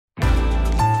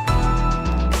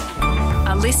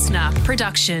listener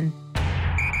production.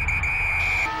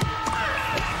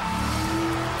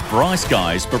 Bryce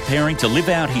Guy is preparing to live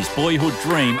out his boyhood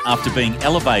dream after being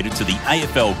elevated to the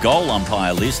AFL goal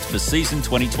umpire list for season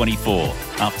 2024.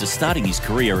 After starting his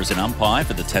career as an umpire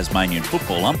for the Tasmanian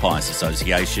Football Umpires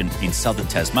Association in southern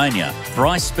Tasmania,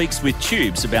 Bryce speaks with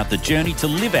Tubes about the journey to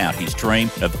live out his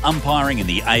dream of umpiring in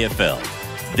the AFL.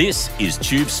 This is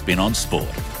Tubes Spin on Sport.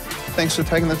 Thanks for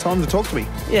taking the time to talk to me.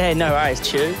 Yeah, no worries,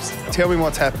 Tubes. Tell me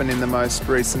what's happened in the most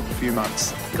recent few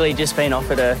months. Just been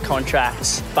offered a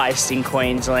contract based in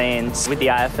Queensland with the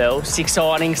AFL. It's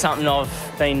exciting, something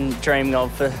I've been dreaming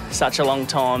of for such a long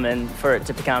time, and for it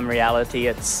to become reality,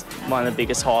 it's one of the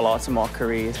biggest highlights of my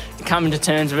career. Coming to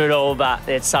terms with it all, but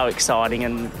it's so exciting,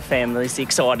 and family's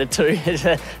excited too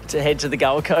to head to the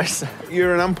Gold Coast.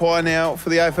 You're an umpire now for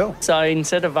the AFL? So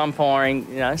instead of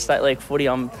umpiring, state league footy,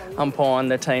 I'm umpiring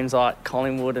the teams like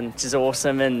Collingwood, and which is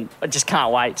awesome, and I just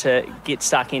can't wait to get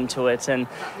stuck into it and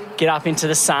get up into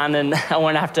the sun, and I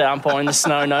won't have to umpire in the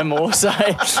snow no more. So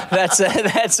that's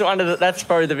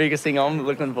probably the biggest thing I'm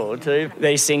looking forward to.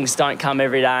 These things don't come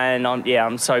every day, and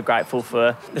I'm so grateful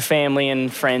for the family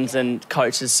and friends and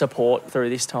coaches' support through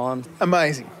this time.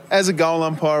 Amazing. As a goal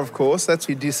umpire, of course, that's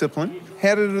your discipline.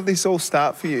 How did this all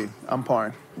start for you,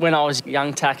 umpiring? When I was a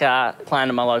young tacker playing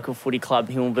at my local footy club,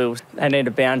 Hillville, they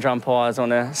needed boundary umpires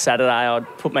on a Saturday. I'd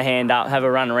put my hand up, have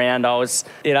a run around. I was,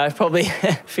 probably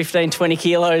 15, 20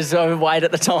 kilos overweight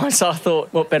at the time, so I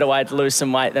thought, what better way to lose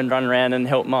some weight than run around and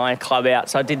help my club out?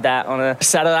 So I did that on a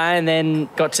Saturday, and then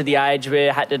got to the age where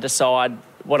I had to decide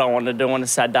what I wanted to do on a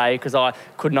Saturday, because I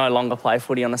could no longer play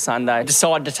footy on a Sunday.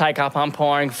 Decided to take up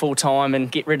umpiring full time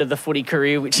and get rid of the footy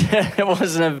career, which it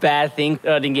wasn't a bad thing.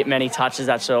 I didn't get many touches,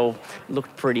 actually.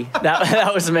 Looked pretty.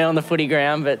 That was me on the footy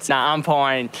ground, but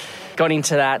umpiring. Got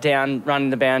into that, down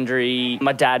running the boundary.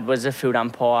 My dad was a field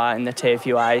umpire in the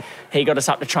TFUA. He got us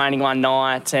up to training one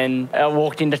night, and I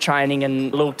walked into training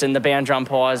and looked, and the boundary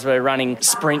umpires were running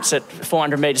sprints at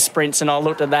 400-metre sprints, and I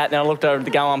looked at that, and I looked over at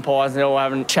the goal umpires, and they're all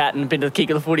having a chat and a bit of the kick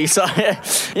of the footy. So,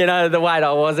 the weight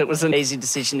I was, it was an easy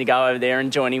decision to go over there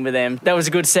and join in with them. That was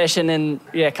a good session, and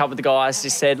a couple of the guys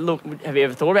just said, look, have you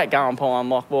ever thought about goal umpiring? I'm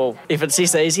like, well, if it's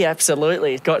this easy,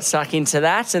 absolutely. Got stuck into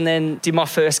that, and then did my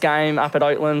first game up at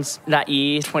Oaklands that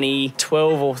year,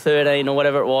 2012 or 13 or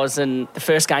whatever it was, and the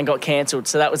first game got cancelled,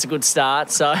 so that was a good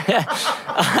start. So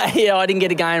I didn't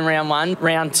get a game round one.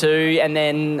 Round two, and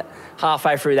then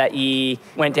halfway through that year,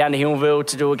 went down to Hillville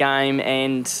to do a game,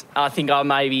 and I think I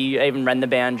maybe even ran the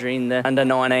boundary in the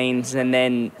under-19s, and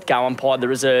then go umpired the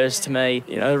reserves to me.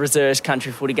 The reserves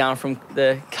country footy, going from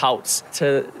the Colts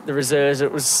to the reserves,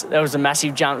 that was a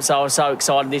massive jump, so I was so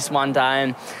excited this one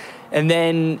day. And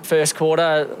then first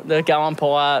quarter, the goal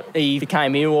umpire, he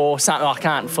became ill or something. I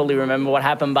can't fully remember what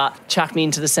happened, but chucked me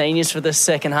into the seniors for the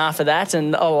second half of that,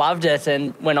 and I loved it,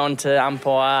 and went on to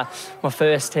umpire my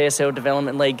first TSL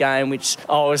Development League game, which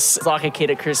I was like a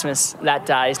kid at Christmas that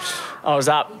day. I was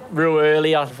up real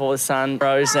early before the sun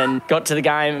rose and got to the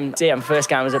game. My first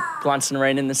game was at Blunston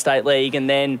Arena in the State League, and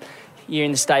then year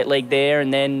in the State League there,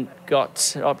 and then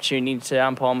got an opportunity to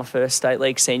umpire my first State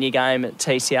League senior game at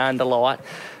TCR under Light.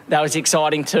 That was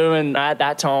exciting too, and at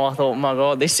that time I thought, my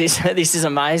God, this is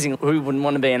amazing. Who wouldn't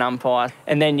want to be an umpire?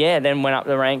 And then went up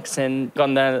the ranks and got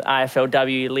on the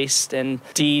AFLW list and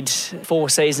did 4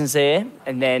 seasons there.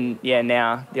 And then,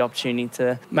 now the opportunity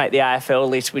to make the AFL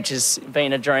list, which has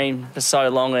been a dream for so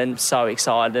long, and so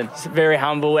excited. It's very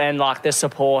humble, and the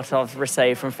support I've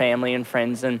received from family and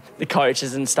friends and the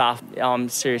coaches and stuff, I'm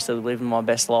seriously living my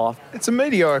best life. It's a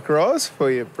meteoric rise for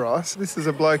you, Bryce. This is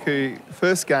a bloke who,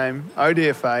 first game,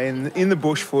 ODFA, in the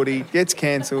bush footy, gets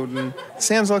cancelled, and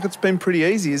sounds like it's been pretty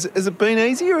easy. Has it been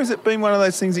easy, or has it been one of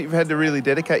those things that you've had to really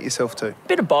dedicate yourself to?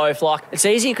 Bit of both. It's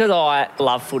easy because I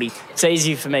love footy. It's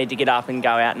easy for me to get up and go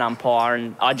out and umpire,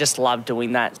 and I just love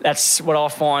doing that. That's what I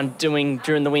find doing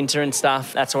during the winter and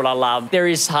stuff. That's what I love. There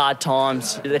is hard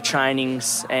times, the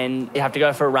trainings, and you have to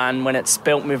go for a run when it's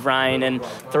belting with rain and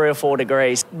 3 or 4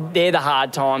 degrees. They're the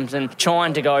hard times, and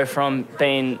trying to go from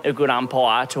being a good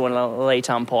umpire to an elite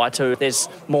umpire to there's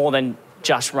more than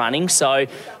just running, so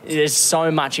there's so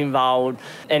much involved,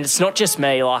 and it's not just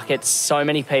me, it's so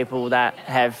many people that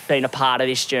have been a part of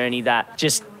this journey that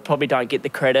just probably don't get the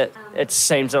credit. It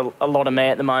seems a lot of me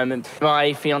at the moment.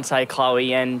 My fiancée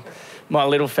Chloe and my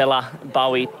little fella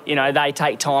Bowie, they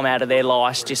take time out of their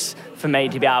lives just for me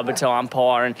to be able to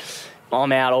umpire, and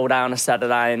I'm out all day on a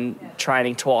Saturday and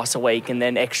training twice a week, and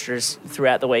then extras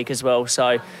throughout the week as well.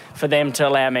 So for them to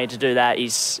allow me to do that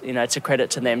is, it's a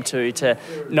credit to them too, to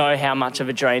know how much of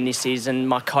a dream this is, and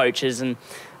my coaches and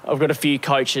I've got a few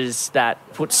coaches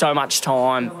that put so much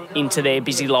time into their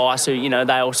busy lives who,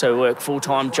 they also work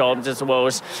full-time jobs as well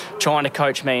as trying to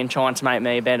coach me and trying to make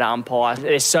me a better umpire.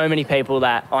 There's so many people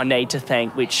that I need to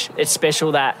thank, which it's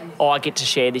special that I get to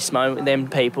share this moment with them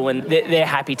people, and they're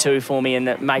happy too for me, and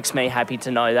it makes me happy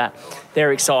to know that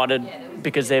they're excited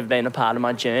because they've been a part of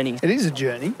my journey. It is a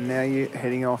journey. Now you're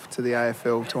heading off to the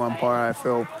AFL to umpire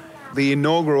AFL. The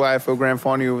inaugural AFL Grand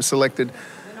Final, you were selected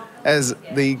as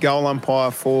the goal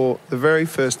umpire for the very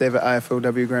first ever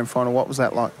AFLW Grand Final. What was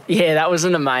that like? Yeah, that was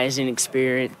an amazing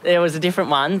experience. It was a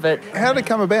different one, but... How did it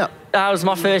come about? It was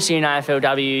my first year in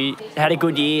AFLW. Had a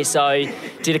good year, so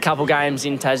did a couple games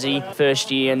in Tassie first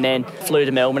year and then flew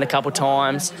to Melbourne a couple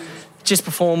times. Just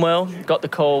performed well, got the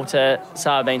call to say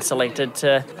I've been selected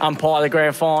to umpire the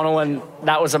Grand Final, and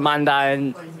that was a Monday,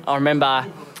 and I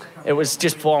remember... It was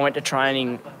just before I went to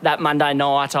training. That Monday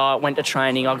night I went to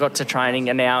training. I got to training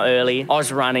an hour early. I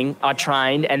was running. I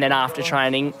trained, and then after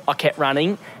training I kept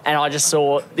running, and I just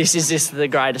thought, this is just the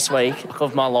greatest week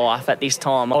of my life at this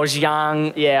time. I was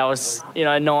young. I was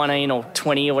 19 or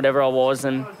 20 or whatever I was,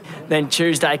 and then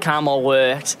Tuesday come, I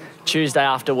worked. Tuesday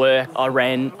after work, I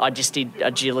ran. I just did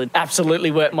agility.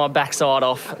 Absolutely worked my backside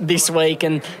off this week.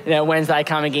 And Wednesday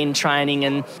come again training,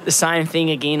 and the same thing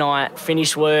again. I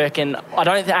finished work, and I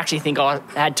don't actually think I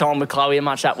had time with Chloe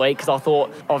much that week because I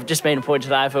thought I've just been appointed to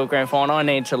the AFL Grand Final. I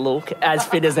need to look as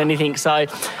fit as anything. So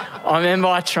I remember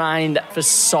I trained for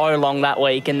so long that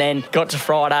week, and then got to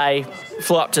Friday,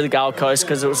 flew up to the Gold Coast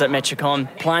because it was at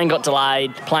Metricon. Plane got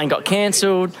delayed. Plane got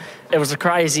cancelled. It was a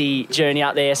crazy journey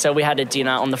up there, so we had a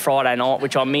dinner on the Friday night,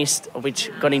 which I missed,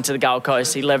 which got into the Gold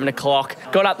Coast 11 o'clock.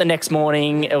 Got up the next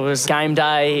morning, it was game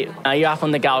day. You're up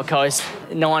on the Gold Coast,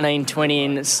 19, 20,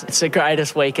 and it's the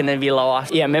greatest weekend of your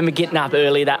life. I remember getting up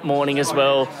early that morning as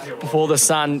well, before the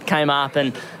sun came up,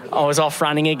 and I was off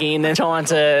running again and trying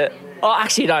to... I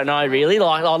actually don't know, really.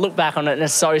 I look back on it and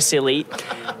it's so silly.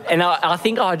 And I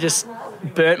think I just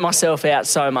burnt myself out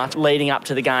so much leading up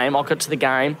to the game. I got to the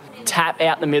game, tap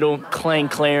out the middle, clean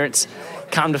clearance,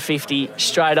 come to 50,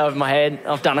 straight over my head.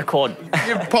 I've done a quad.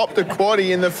 You popped a quaddie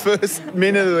in the first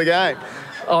minute of the game.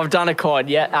 I've done a quad,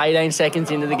 18 seconds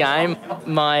into the game.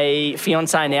 My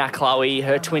fiancée now, Chloe,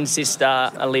 her twin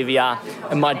sister, Olivia,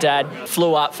 and my dad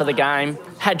flew up for the game.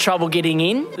 Had trouble getting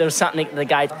in. There was something at the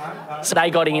gate. So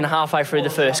they got in halfway through the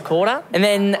first quarter. And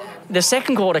then the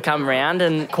second quarter come around,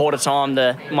 and quarter time,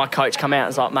 my coach come out and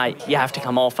was like, mate, you have to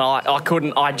come off.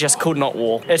 And I just could not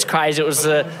walk. It's crazy. It was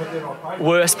the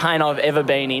worst pain I've ever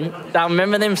been in. I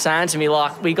remember them saying to me,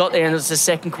 we got there and it was the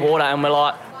second quarter, and we're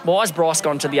like, why has Bryce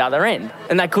gone to the other end?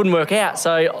 And they couldn't work out.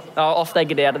 So off they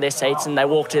get out of their seats and they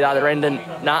walk to the other end, and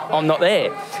I'm not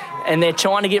there. And they're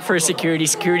trying to get through security.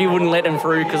 Security wouldn't let them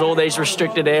through because all these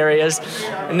restricted areas.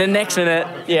 And the next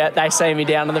minute, they see me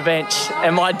down on the bench.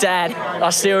 And my dad, I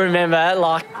still remember,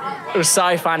 it was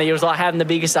so funny. He was having the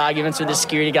biggest arguments with the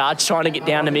security guards, trying to get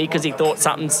down to me because he thought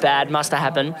something bad must have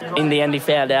happened. In the end, he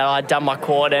found out I'd done my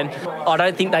quad, and I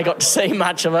don't think they got to see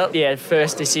much of it.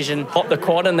 First decision, pop the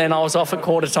quad, and then I was off at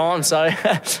quarter time. So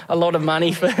a lot of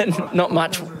money for not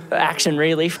much action,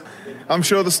 really. I'm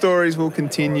sure the stories will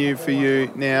continue for you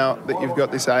now that you've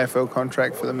got this AFL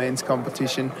contract for the men's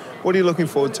competition. What are you looking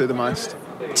forward to the most?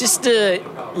 Just to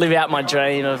live out my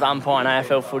dream of umpiring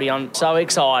AFL footy. I'm so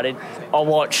excited. I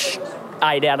watch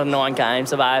 8 out of 9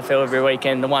 games of AFL every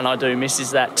weekend. The one I do miss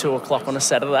is that 2 o'clock on a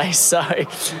Saturday. So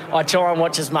I try and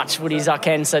watch as much footy as I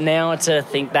can. So now to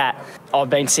think that I've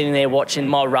been sitting there watching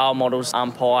my role models,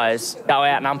 umpires, go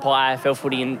out and umpire AFL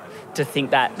footy, and to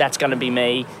think that that's going to be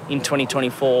me in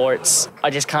 2024, I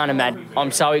just can't imagine.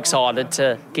 I'm so excited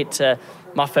to get to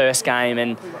my first game,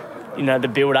 and the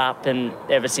build-up, and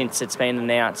ever since it's been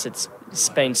announced, it's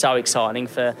been so exciting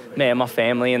for me and my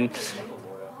family, and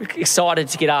excited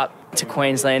to get up to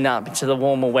Queensland, up into the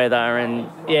warmer weather, and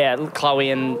Chloe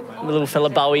and the little fella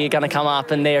Bowie are going to come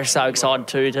up, and they're so excited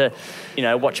too to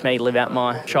watch me live out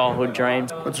my childhood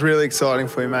dreams. It's really exciting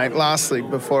for you, mate. Lastly,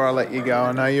 before I let you go,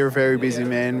 I know you're a very busy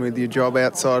man with your job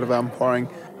outside of umpiring.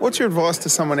 What's your advice to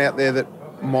someone out there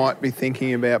that might be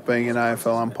thinking about being an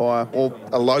AFL umpire or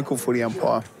a local footy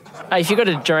umpire? If you've got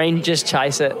a dream, just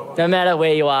chase it. No matter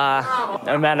where you are,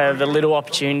 no matter the little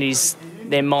opportunities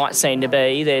there might seem to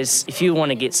be, if you want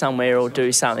to get somewhere or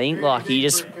do something, you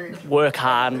just work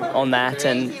hard on that,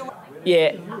 and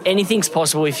anything's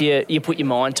possible if you put your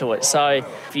mind to it. So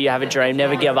if you have a dream,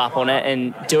 never give up on it,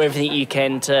 and do everything you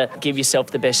can to give yourself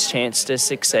the best chance to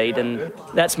succeed. And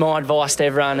that's my advice to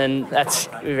everyone, and that's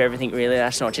with everything really.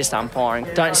 That's not just umpiring.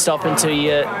 Don't stop until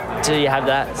you have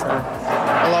that. So.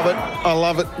 I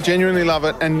love it, genuinely love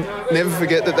it, and never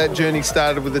forget that journey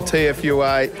started with the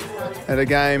TFUA at a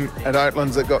game at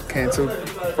Oatlands that got cancelled.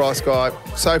 Bryce Guy,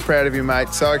 so proud of you, mate.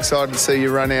 So excited to see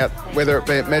you run out, whether it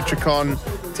be at Metricon,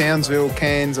 Townsville,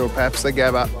 Cairns or perhaps the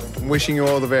Gabba. Wishing you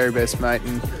all the very best, mate,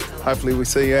 and hopefully we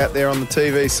see you out there on the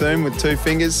TV soon with 2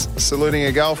 fingers saluting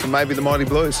a goal from maybe the Mighty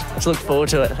Blues. Let's look forward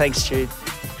to it. Thanks, Jude.